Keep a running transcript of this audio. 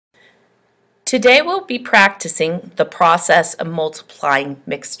Today we'll be practicing the process of multiplying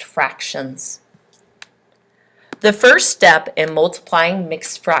mixed fractions. The first step in multiplying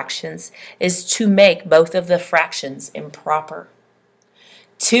mixed fractions is to make both of the fractions improper.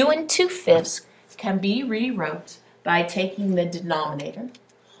 2 2/5 can be rewrote by taking the denominator,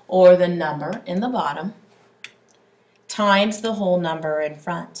 or the number in the bottom, times the whole number in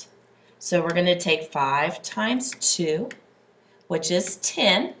front. So we're going to take 5 times 2, which is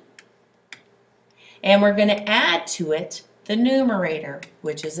 10, and we're going to add to it the numerator,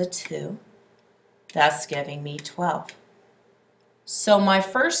 which is a 2. That's giving me 12. So my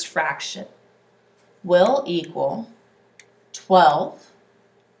first fraction will equal 12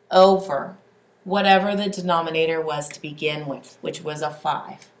 over whatever the denominator was to begin with, which was a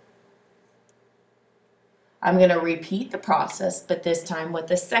 5. I'm going to repeat the process, but this time with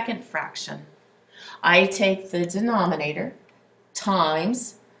the second fraction. I take the denominator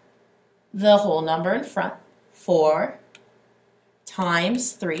times the whole number in front, 4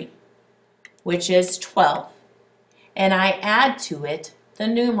 times 3, which is 12, and I add to it the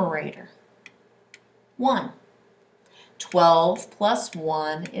numerator, 1. 12 plus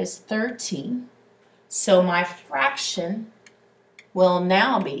 1 is 13, so my fraction will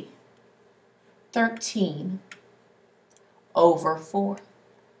now be 13 over 4.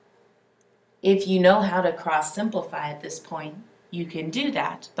 If you know how to cross simplify at this point, you can do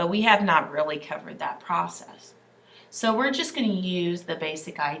that, but we have not really covered that process. So we're just going to use the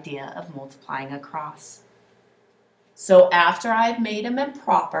basic idea of multiplying across. So after I've made them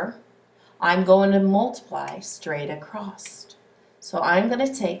improper, I'm going to multiply straight across. So I'm going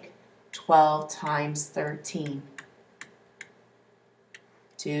to take 12 times 13.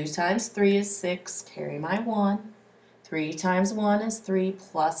 2 times 3 is 6, carry my 1. 3 times 1 is 3,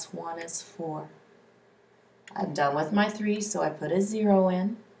 plus 1 is 4. I'm done with my 3, so I put a 0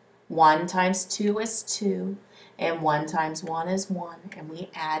 in. 1 times 2 is 2, and 1 times 1 is 1, and we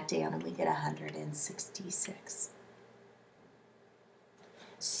add down and we get 166.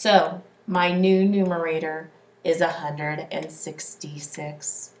 So my new numerator is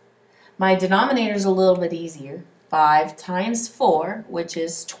 166. My denominator is a little bit easier. 5 times 4, which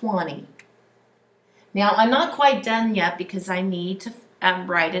is 20. Now I'm not quite done yet because I need to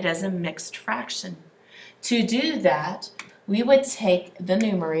write it as a mixed fraction. To do that, we would take the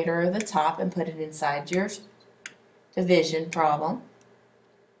numerator at the top and put it inside your division problem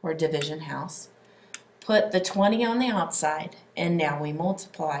or division house. Put the 20 on the outside, and now we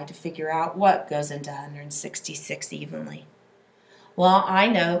multiply to figure out what goes into 166 evenly. Well, I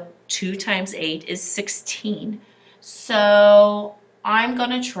know 2 times 8 is 16, so I'm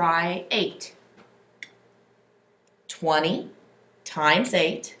going to try 8. 20 times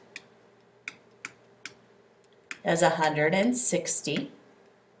 8 is 160.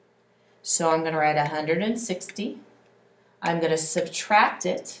 So I'm going to write 160. I'm going to subtract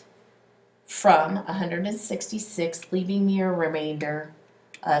it from 166, leaving me a remainder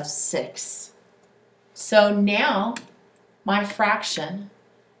of 6. So now my fraction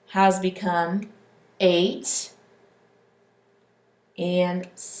has become 8 and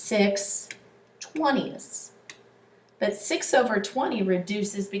 6/20. But 6 over 20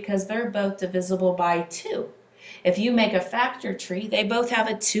 reduces because they're both divisible by 2. If you make a factor tree, they both have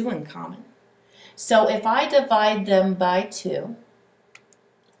a 2 in common. So if I divide them by 2,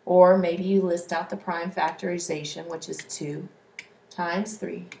 or maybe you list out the prime factorization, which is 2 times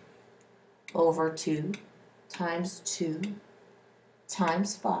 3 over 2 times 2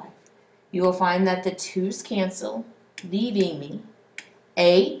 times 5, you will find that the 2's cancel, leaving me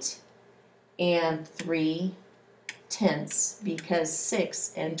 8 and 3/10, because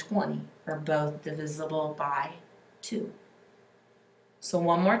 6 and 20 are both divisible by 2. So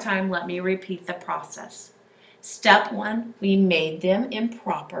one more time, let me repeat the process. Step 1, we made them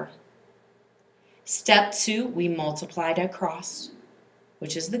improper. Step 2, we multiplied across,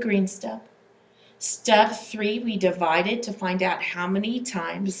 which is the green step. Step 3, we divided to find out how many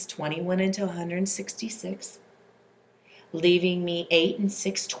times 20 went into 166, leaving me 8 and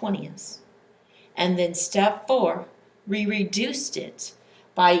 6/20. And then step 4, we reduced it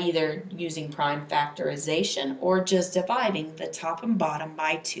by either using prime factorization or just dividing the top and bottom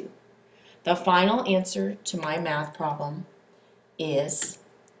by 2. The final answer to my math problem is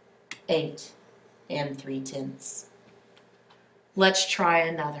 8 and 3/10. Let's try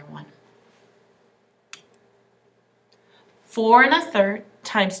another one. 4 1/3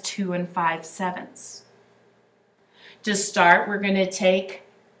 times 2 5/7. To start, we're going to take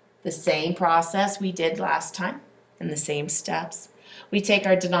the same process we did last time and the same steps. We take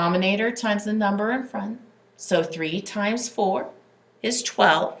our denominator times the number in front. So 3 times 4 is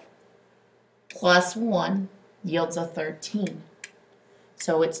 12. plus 1 yields a 13.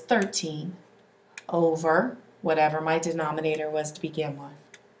 So it's 13 over whatever my denominator was to begin with,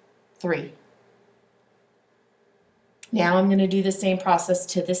 3. Now I'm going to do the same process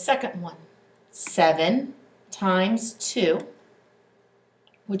to the second one. 7 times 2,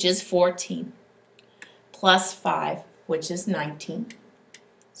 which is 14, plus 5, which is 19.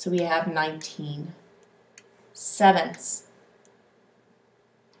 So we have 19 sevenths.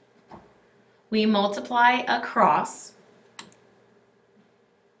 We multiply across.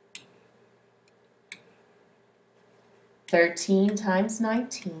 13 times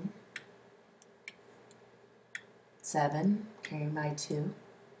 19, 7, carry my 2,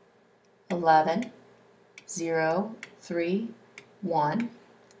 11, 0, 3, 1,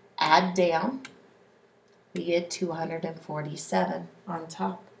 add down, we get 247 on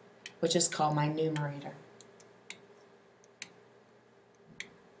top, which is called my numerator.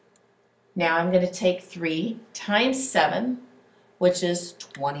 Now I'm going to take 3 times 7, which is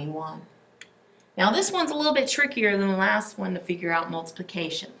 21. Now this one's a little bit trickier than the last one to figure out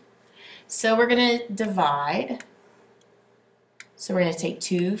multiplication. So we're going to divide. So we're going to take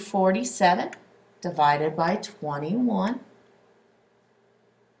 247 divided by 21.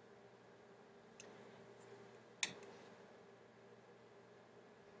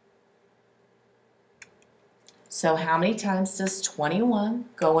 So how many times does 21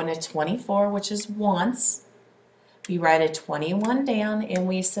 go into 24, which is once? We write a 21 down and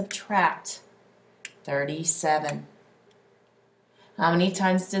we subtract 37. How many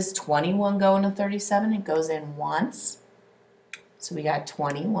times does 21 go into 37? It goes in once. So we got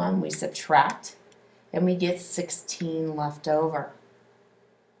 21, we subtract, and we get 16 left over.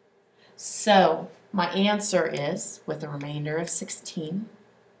 So my answer is, with a remainder of 16,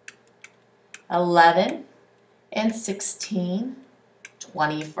 11 and 16,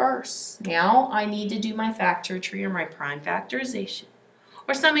 21st. Now I need to do my factor tree or my prime factorization.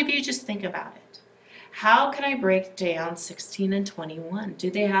 Or some of you just think about it. How can I break down 16 and 21? Do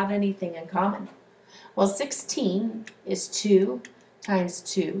they have anything in common? Well, 16 is 2 times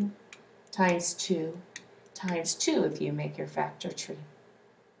 2 times 2 times 2 if you make your factor tree.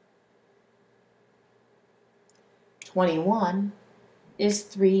 21 is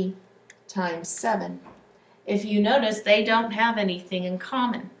 3 times 7. If you notice, they don't have anything in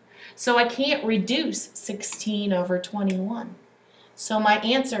common. So I can't reduce 16 over 21. So my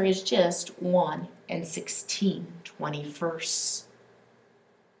answer is just 1 and 16 21st.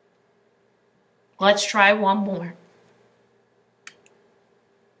 Let's try one more.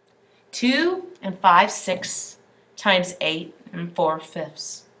 2 and 5/6 times 8 and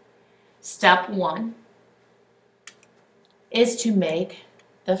 4/5. Step 1 is to make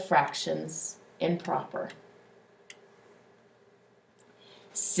the fractions improper.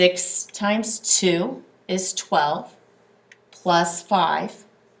 6 times 2 is 12, plus 5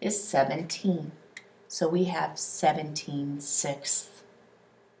 is 17. So we have 17/6.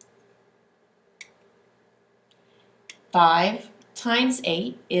 5 times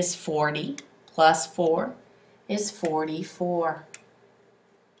 8 is 40, plus 4 is 44.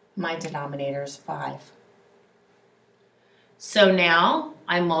 My denominator is 5. So now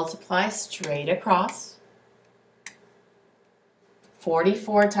I multiply straight across.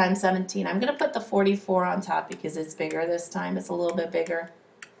 44 times 17. I'm going to put the 44 on top because it's bigger this time. It's a little bit bigger.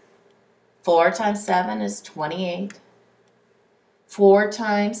 4 times 7 is 28. 4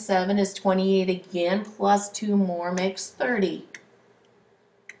 times 7 is 28 again, plus 2 more makes 30.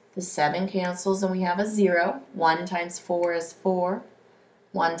 The 7 cancels and we have a 0. 1 times 4 is 4.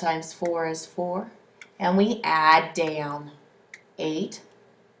 1 times 4 is 4. And we add down 8,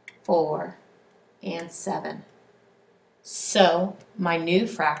 4, and 7. So my new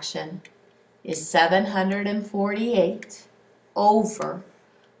fraction is 748 over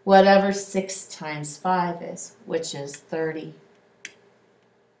whatever 6 times 5 is, which is 30.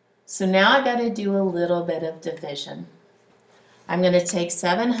 So now I got to do a little bit of division. I'm going to take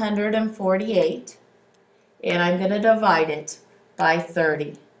 748 and I'm going to divide it by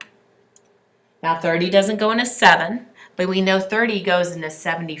 30. Now 30 doesn't go into 7, but we know 30 goes into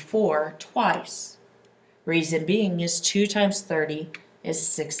 74 twice. Reason being is 2 times 30 is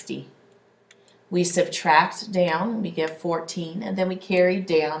 60. We subtract down, we get 14, and then we carry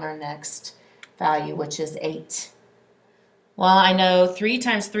down our next value, which is 8. Well, I know 3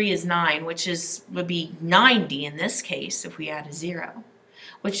 times 3 is 9, which would be 90 in this case if we add a 0,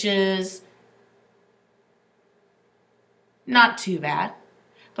 which is not too bad,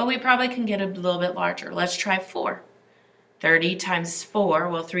 but we probably can get a little bit larger. Let's try 4. 30 times 4,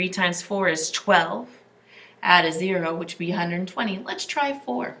 well, 3 times 4 is 12. Add a 0, which would be 120. Let's try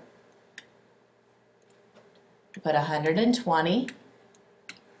 4. Put 120.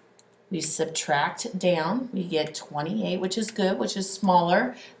 We subtract down. We get 28, which is good, which is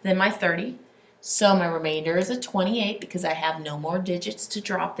smaller than my 30. So my remainder is a 28 because I have no more digits to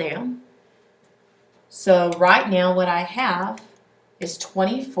drop down. So right now what I have is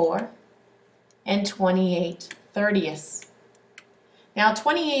 24 and 28 thirtieths. Now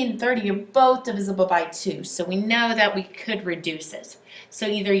 28 and 30 are both divisible by 2, so we know that we could reduce it. So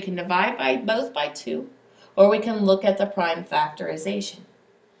either you can divide both by 2, or we can look at the prime factorization.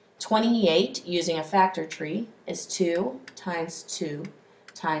 28, using a factor tree, is 2 times 2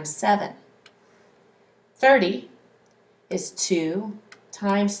 times 7. 30 is 2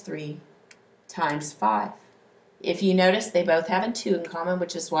 times 3 times 5. If you notice, they both have a 2 in common,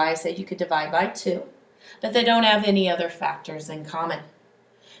 which is why I said you could divide by 2, but they don't have any other factors in common.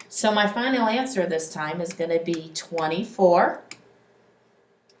 So my final answer this time is going to be 24.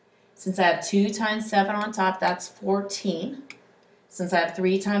 Since I have 2 times 7 on top, that's 14. Since I have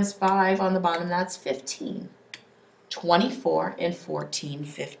 3 times 5 on the bottom, that's 15. 24 and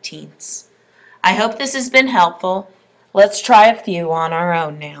 14/15. I hope this has been helpful. Let's try a few on our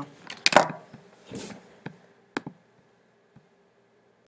own now.